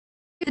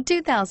The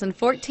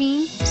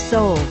 2014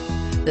 Soul.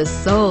 The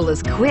Soul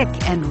is quick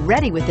and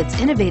ready with its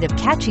innovative,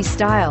 catchy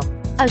style,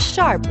 a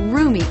sharp,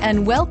 roomy,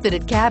 and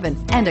well-fitted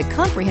cabin, and a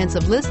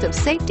comprehensive list of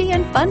safety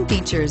and fun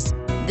features.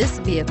 This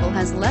vehicle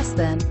has less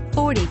than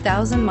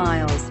 40,000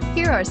 miles.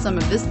 Here are some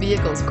of this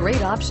vehicle's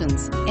great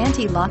options: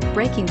 anti-lock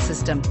braking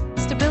system,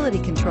 stability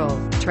control,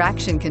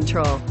 traction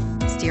control,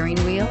 steering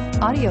wheel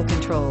audio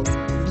controls,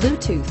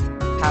 Bluetooth,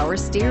 power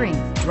steering,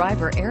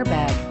 driver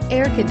airbag,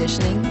 air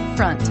conditioning,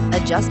 front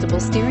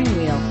adjustable steering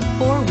wheel,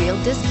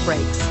 four-wheel disc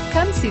brakes.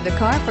 Come see the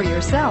car for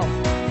yourself.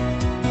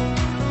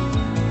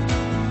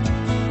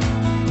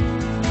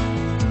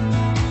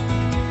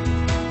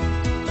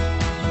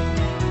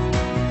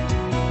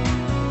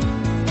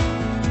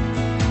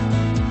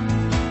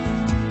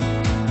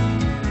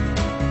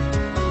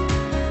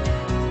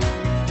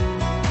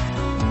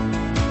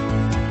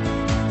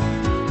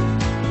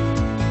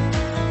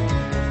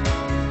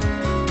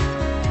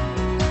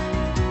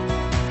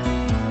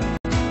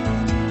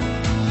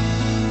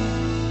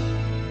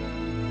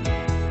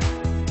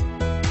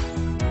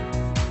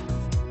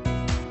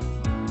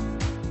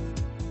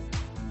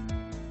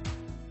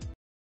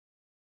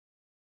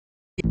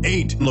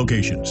 Eight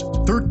locations,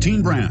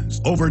 13 brands,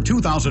 over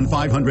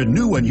 2,500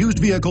 new and used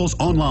vehicles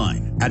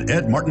online at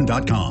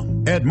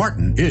edmartin.com. Ed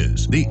Martin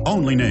is the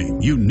only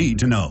name you need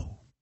to know.